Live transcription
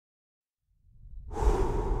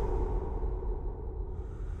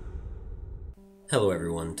Hello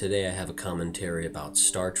everyone, today I have a commentary about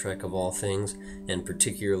Star Trek of all things, and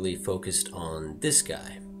particularly focused on this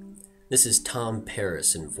guy. This is Tom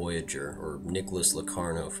Paris in Voyager, or Nicholas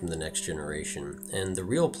Locarno from The Next Generation, and the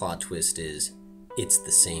real plot twist is, it's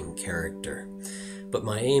the same character. But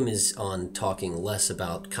my aim is on talking less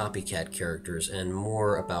about copycat characters and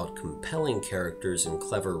more about compelling characters and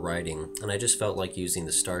clever writing, and I just felt like using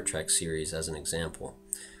the Star Trek series as an example.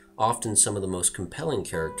 Often some of the most compelling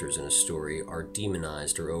characters in a story are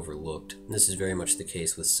demonized or overlooked. This is very much the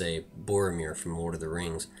case with, say, Boromir from Lord of the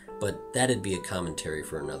Rings, but that'd be a commentary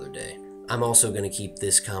for another day. I'm also going to keep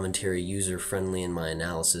this commentary user-friendly in my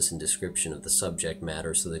analysis and description of the subject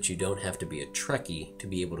matter so that you don't have to be a Trekkie to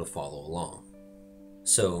be able to follow along.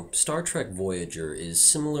 So, Star Trek Voyager is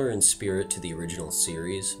similar in spirit to the original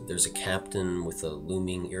series. There's a captain with a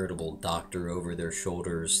looming, irritable doctor over their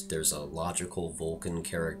shoulders. There's a logical Vulcan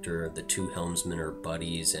character. The two helmsmen are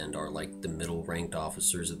buddies and are like the middle-ranked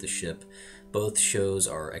officers of the ship. Both shows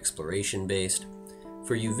are exploration-based.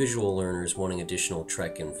 For you visual learners wanting additional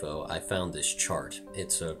Trek info, I found this chart.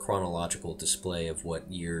 It's a chronological display of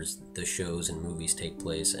what years the shows and movies take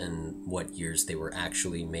place and what years they were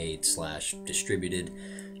actually made/distributed.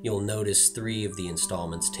 You'll notice 3 of the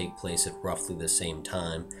installments take place at roughly the same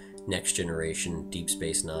time: Next Generation, Deep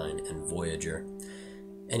Space Nine, and Voyager.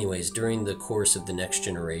 Anyways, during the course of The Next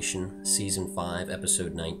Generation, Season 5,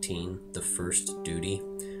 Episode 19, The First Duty,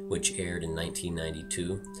 which aired in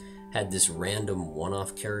 1992, had this random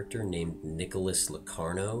one-off character named Nicholas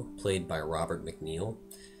Locarno, played by Robert McNeil.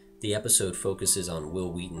 The episode focuses on Will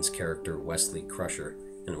Wheaton's character Wesley Crusher,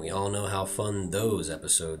 and we all know how fun those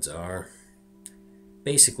episodes are.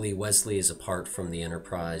 Basically, Wesley is apart from the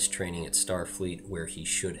Enterprise, training at Starfleet, where he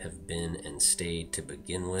should have been and stayed to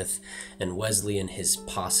begin with, and Wesley and his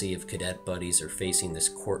posse of cadet buddies are facing this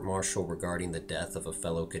court-martial regarding the death of a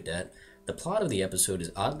fellow cadet. The plot of the episode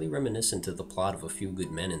is oddly reminiscent to the plot of A Few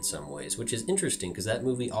Good Men in some ways, which is interesting because that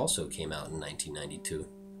movie also came out in 1992.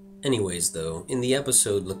 Anyways though, in the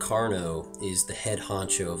episode, Locarno is the head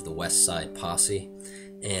honcho of the West Side Posse,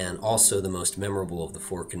 and also the most memorable of the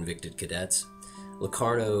 4 convicted cadets.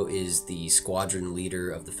 Locarno is the squadron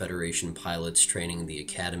leader of the Federation pilots training the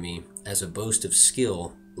Academy. As a boast of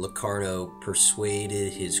skill, Locarno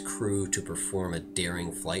persuaded his crew to perform a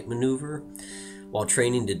daring flight maneuver. While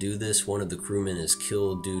training to do this, one of the crewmen is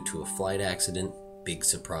killed due to a flight accident. Big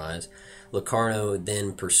surprise. Locarno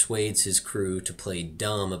then persuades his crew to play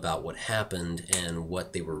dumb about what happened and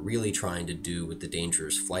what they were really trying to do with the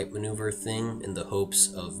dangerous flight maneuver thing in the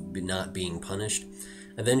hopes of not being punished.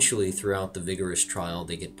 Eventually, throughout the vigorous trial,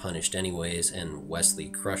 they get punished anyways, and Wesley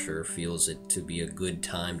Crusher feels it to be a good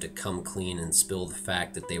time to come clean and spill the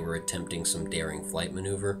fact that they were attempting some daring flight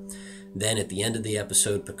maneuver. Then, at the end of the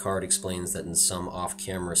episode, Picard explains that in some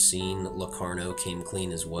off-camera scene, Locarno came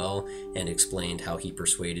clean as well, and explained how he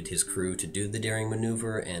persuaded his crew to do the daring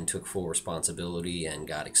maneuver and took full responsibility and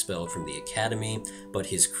got expelled from the Academy, but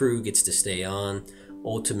his crew gets to stay on,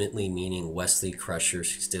 ultimately meaning Wesley Crusher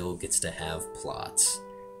still gets to have plots.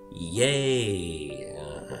 Yay!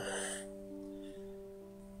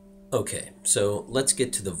 Okay, so let's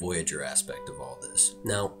get to the Voyager aspect of all this.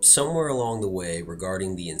 Now, somewhere along the way,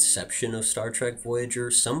 regarding the inception of Star Trek Voyager,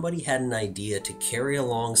 somebody had an idea to carry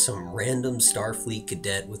along some random Starfleet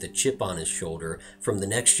cadet with a chip on his shoulder from the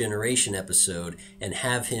Next Generation episode and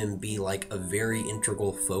have him be like a very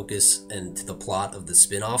integral focus and to the plot of the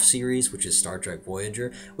spin-off series, which is Star Trek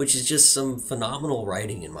Voyager, which is just some phenomenal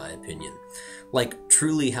writing in my opinion. Like,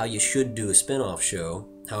 truly how you should do a spin-off show.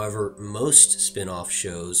 However, most spin-off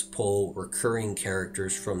shows pull recurring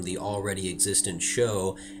characters from the already existent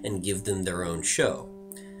show and give them their own show.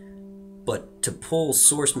 But to pull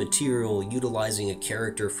source material utilizing a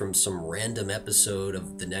character from some random episode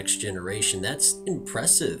of The Next Generation, that's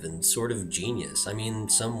impressive and sort of genius. I mean,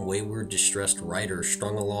 some wayward, distressed writer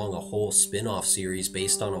strung along a whole spin-off series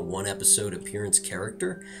based on a 1-episode appearance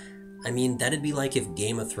character? I mean, that'd be like if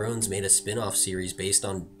Game of Thrones made a spin-off series based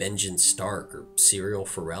on Benjen Stark or Cyril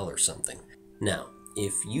Farrell or something. Now,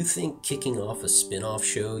 if you think kicking off a spin-off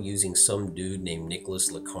show using some dude named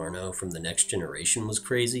Nicholas Locarno from The Next Generation was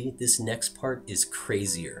crazy, this next part is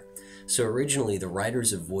crazier. So originally, the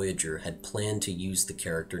writers of Voyager had planned to use the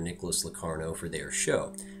character Nicholas Locarno for their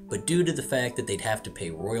show, but due to the fact that they'd have to pay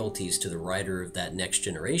royalties to the writer of that Next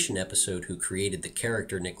Generation episode who created the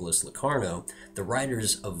character Nicholas Locarno, the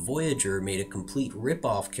writers of Voyager made a complete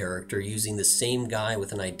rip-off character using the same guy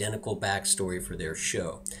with an identical backstory for their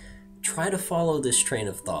show. Try to follow this train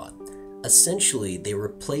of thought. Essentially, they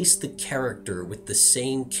replaced the character with the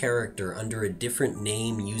same character under a different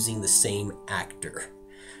name using the same actor.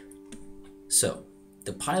 So,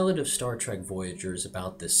 The pilot of Star Trek Voyager is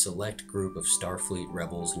about this select group of Starfleet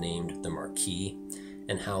rebels named the Marquis,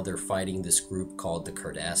 and how they're fighting this group called the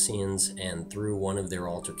Cardassians, and through one of their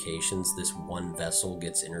altercations, this one vessel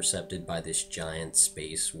gets intercepted by this giant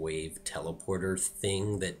space wave teleporter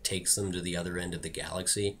thing that takes them to the other end of the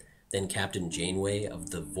galaxy. Then Captain Janeway of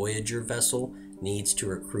the Voyager vessel needs to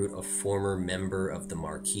recruit a former member of the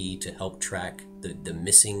Marquis to help track the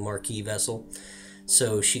missing Marquis vessel.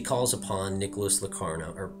 So she calls upon Nicholas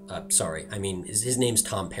Locarno, his name's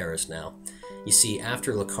Tom Paris now. You see,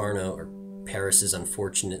 after Locarno, or Paris's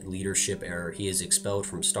unfortunate leadership error, he is expelled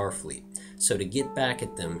from Starfleet. So to get back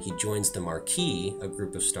at them, he joins the Marquis, a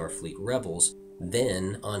group of Starfleet rebels.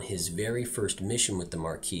 Then, on his very first mission with the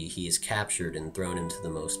Marquis, he is captured and thrown into the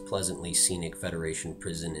most pleasantly scenic Federation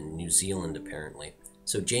prison in New Zealand, apparently.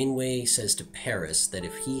 So Janeway says to Paris that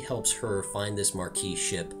if he helps her find this Marquis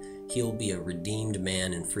ship, he'll be a redeemed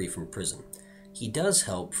man and free from prison. He does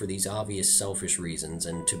help for these obvious selfish reasons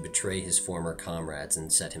and to betray his former comrades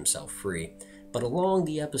and set himself free. But along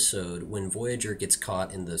the episode, when Voyager gets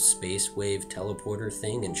caught in the space wave teleporter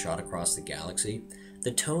thing and shot across the galaxy,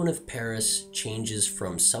 the tone of Paris changes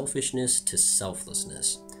from selfishness to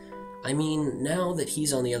selflessness. I mean, now that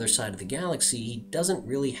he's on the other side of the galaxy, he doesn't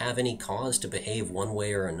really have any cause to behave one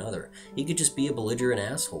way or another. He could just be a belligerent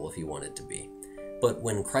asshole if he wanted to be. But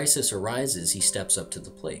when crisis arises, he steps up to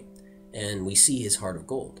the plate, and we see his heart of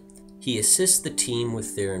gold. He assists the team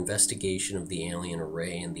with their investigation of the alien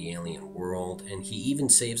array and the alien world, and he even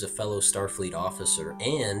saves a fellow Starfleet officer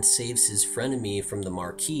and saves his frenemy from the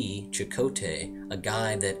Marquis, Chakotay, a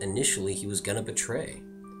guy that initially he was gonna betray.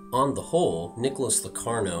 On the whole, Nicholas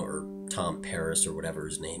Locarno, or Tom Paris, or whatever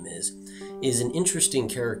his name is an interesting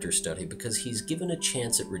character study because he's given a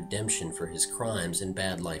chance at redemption for his crimes and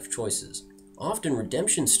bad life choices. Often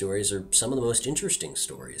redemption stories are some of the most interesting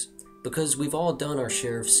stories, because we've all done our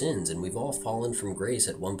share of sins and we've all fallen from grace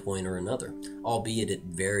at one point or another, albeit at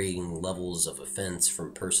varying levels of offense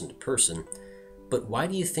from person to person. But why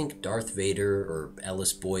do you think Darth Vader or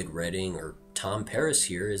Ellis Boyd Redding or Tom Paris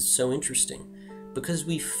here is so interesting? Because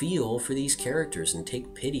we feel for these characters and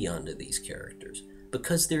take pity onto these characters,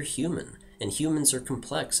 because they're human, and humans are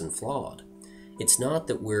complex and flawed. It's not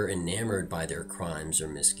that we're enamored by their crimes or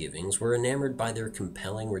misgivings, we're enamored by their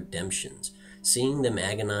compelling redemptions, seeing them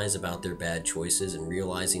agonize about their bad choices and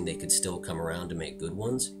realizing they could still come around to make good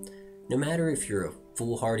ones. No matter if you're a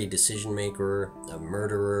foolhardy decision maker, a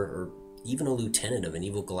murderer, or even a lieutenant of an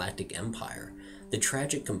evil galactic empire, the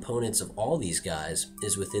tragic components of all these guys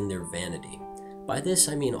is within their vanity. By this,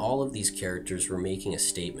 I mean all of these characters were making a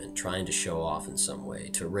statement, trying to show off in some way,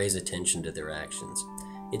 to raise attention to their actions.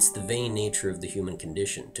 It's the vain nature of the human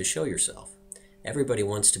condition, to show yourself. Everybody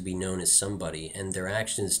wants to be known as somebody, and their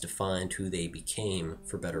actions defined who they became,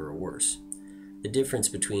 for better or worse. The difference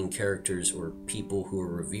between characters or people who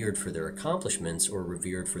are revered for their accomplishments or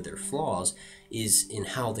revered for their flaws is in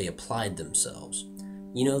how they applied themselves.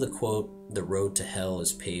 You know the quote, "The road to hell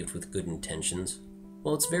is paved with good intentions"?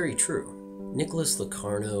 Well, it's very true. Nicholas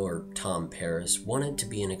Locarno, or Tom Paris, wanted to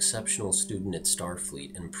be an exceptional student at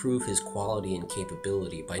Starfleet and prove his quality and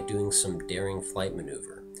capability by doing some daring flight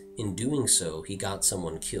maneuver. In doing so, he got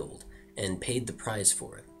someone killed, and paid the price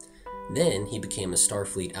for it. Then he became a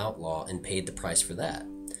Starfleet outlaw and paid the price for that.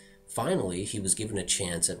 Finally, he was given a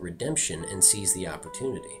chance at redemption and seized the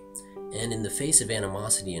opportunity. And in the face of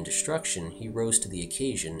animosity and destruction, he rose to the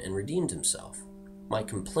occasion and redeemed himself. My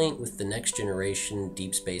complaint with the Next Generation,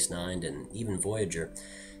 Deep Space Nine, and even Voyager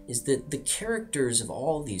is that the characters of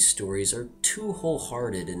all these stories are too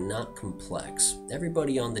wholehearted and not complex.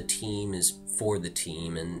 Everybody on the team is for the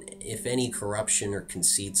team, and if any corruption or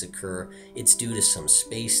conceits occur, it's due to some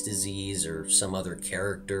space disease or some other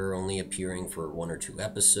character only appearing for 1 or 2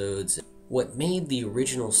 episodes. What made the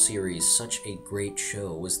original series such a great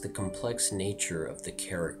show was the complex nature of the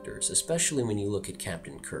characters, especially when you look at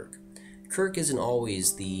Captain Kirk. Kirk isn't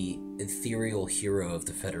always the ethereal hero of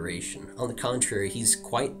the Federation. On the contrary, he's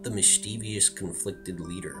quite the mischievous, conflicted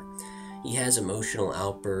leader. He has emotional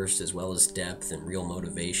outbursts as well as depth and real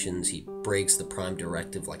motivations. He breaks the Prime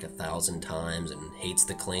Directive like 1,000 times and hates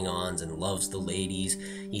the Klingons and loves the ladies.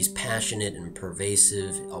 He's passionate and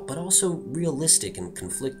pervasive, but also realistic and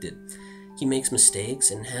conflicted. He makes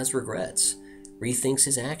mistakes and has regrets, rethinks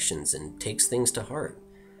his actions, and takes things to heart.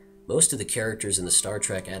 Most of the characters in the Star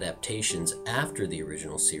Trek adaptations after the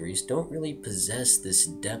original series don't really possess this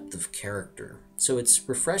depth of character, so it's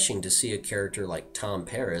refreshing to see a character like Tom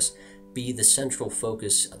Paris be the central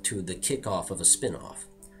focus to the kickoff of a spin-off.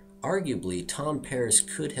 Arguably, Tom Paris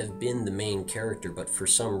could have been the main character, but for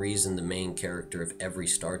some reason the main character of every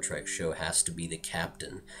Star Trek show has to be the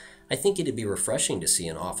captain. I think it'd be refreshing to see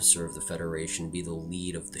an officer of the Federation be the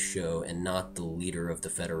lead of the show and not the leader of the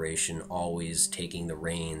Federation always taking the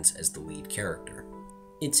reins as the lead character.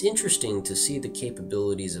 It's interesting to see the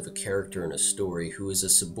capabilities of a character in a story who is a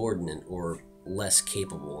subordinate or less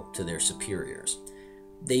capable to their superiors.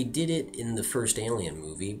 They did it in the first Alien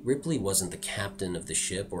movie. Ripley wasn't the captain of the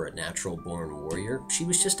ship or a natural-born warrior. She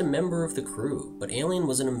was just a member of the crew. But Alien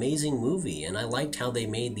was an amazing movie, and I liked how they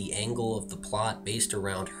made the angle of the plot based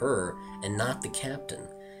around her and not the captain.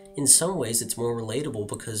 In some ways, it's more relatable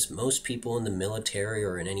because most people in the military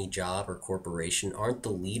or in any job or corporation aren't the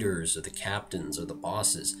leaders or the captains or the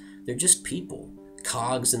bosses. They're just people,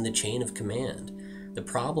 cogs in the chain of command. The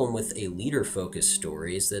problem with a leader-focused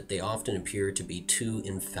story is that they often appear to be too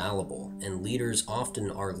infallible, and leaders often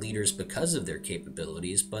are leaders because of their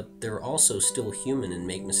capabilities, but they're also still human and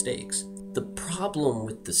make mistakes. The problem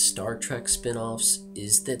with the Star Trek spin-offs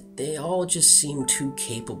is that they all just seem too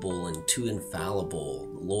capable and too infallible,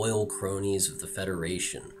 loyal cronies of the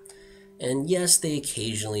Federation. And yes, they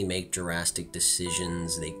occasionally make drastic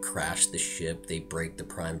decisions, they crash the ship, they break the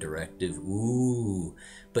Prime Directive, ooh,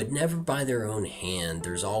 but never by their own hand.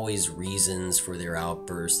 There's always reasons for their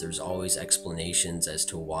outbursts, there's always explanations as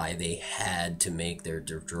to why they had to make their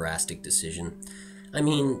drastic decision. I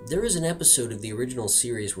mean, there is an episode of the original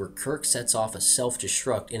series where Kirk sets off a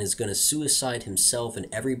self-destruct and is going to suicide himself and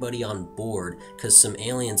everybody on board because some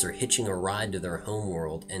aliens are hitching a ride to their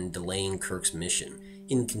homeworld and delaying Kirk's mission.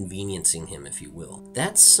 Inconveniencing him, if you will.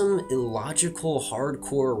 That's some illogical,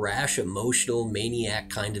 hardcore, rash, emotional, maniac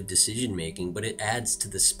kind of decision making, but it adds to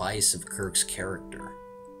the spice of Kirk's character.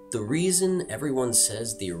 The reason everyone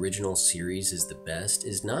says the original series is the best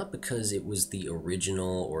is not because it was the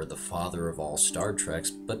original or the father of all Star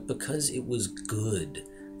Treks, but because it was good.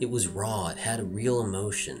 It was raw, it had a real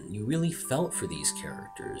emotion. You really felt for these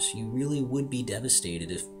characters. You really would be devastated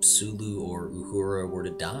if Sulu or Uhura were to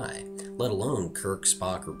die, let alone Kirk,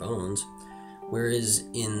 Spock, or Bones. Whereas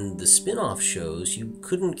in the spin-off shows, you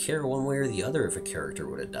couldn't care one way or the other if a character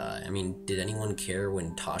were to die. I mean, did anyone care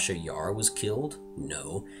when Tasha Yar was killed?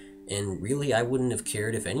 No. And really, I wouldn't have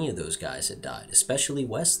cared if any of those guys had died, especially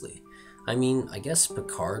Wesley. I mean, I guess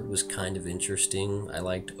Picard was kind of interesting. I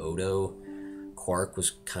liked Odo. Quark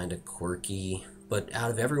was kind of quirky, but out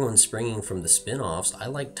of everyone springing from the spin-offs, I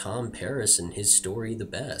like Tom Paris and his story the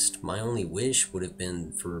best. My only wish would have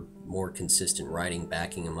been for more consistent writing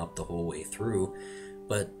backing him up the whole way through,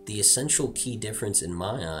 but the essential key difference in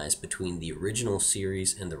my eyes between the original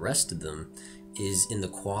series and the rest of them is in the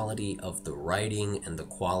quality of the writing and the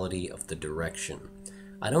quality of the direction.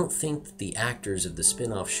 I don't think that the actors of the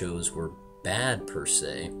spin-off shows were bad per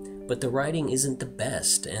se, but the writing isn't the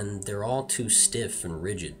best, and they're all too stiff and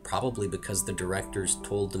rigid, probably because the directors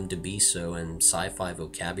told them to be so, and sci-fi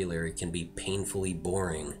vocabulary can be painfully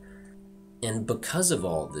boring. And because of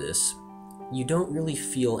all this, you don't really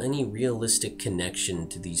feel any realistic connection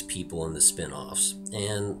to these people in the spin-offs,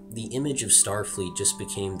 and the image of Starfleet just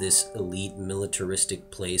became this elite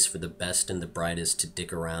militaristic place for the best and the brightest to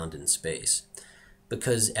dick around in space.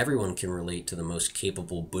 Because everyone can relate to the most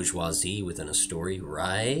capable bourgeoisie within a story,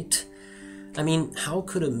 right? I mean, how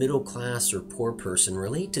could a middle class or poor person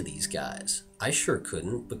relate to these guys? I sure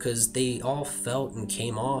couldn't, because they all felt and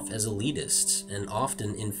came off as elitists, and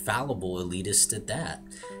often infallible elitists at that.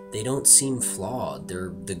 They don't seem flawed,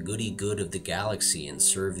 they're the goody-good of the galaxy and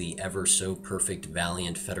serve the ever-so-perfect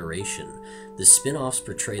valiant Federation. The spin-offs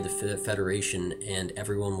portray the Federation and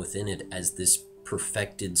everyone within it as this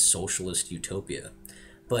perfected socialist utopia.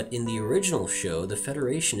 But in the original show, the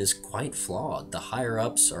Federation is quite flawed. The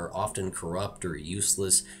higher-ups are often corrupt or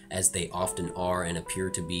useless, as they often are and appear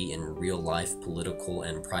to be in real-life political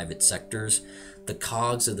and private sectors. The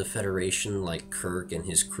cogs of the Federation, like Kirk and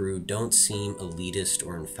his crew, don't seem elitist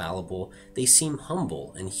or infallible. They seem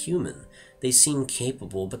humble and human. They seem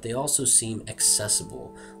capable, but they also seem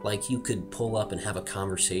accessible, like you could pull up and have a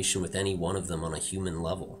conversation with any one of them on a human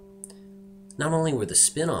level. Not only were the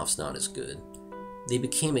spin-offs not as good, they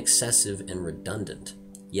became excessive and redundant.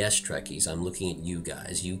 Yes, Trekkies, I'm looking at you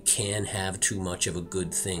guys. You can have too much of a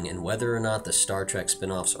good thing, and whether or not the Star Trek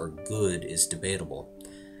spin-offs are good is debatable.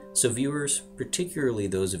 So viewers, particularly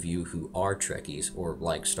those of you who are Trekkies or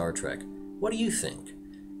like Star Trek, what do you think?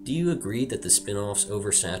 Do you agree that the spin-offs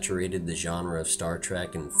oversaturated the genre of Star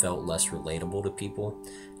Trek and felt less relatable to people?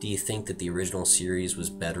 Do you think that the original series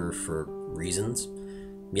was better for reasons?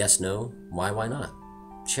 Yes, no? Why not?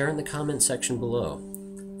 Share in the comment section below.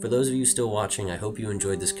 For those of you still watching, I hope you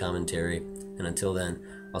enjoyed this commentary, and until then,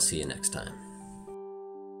 I'll see you next time.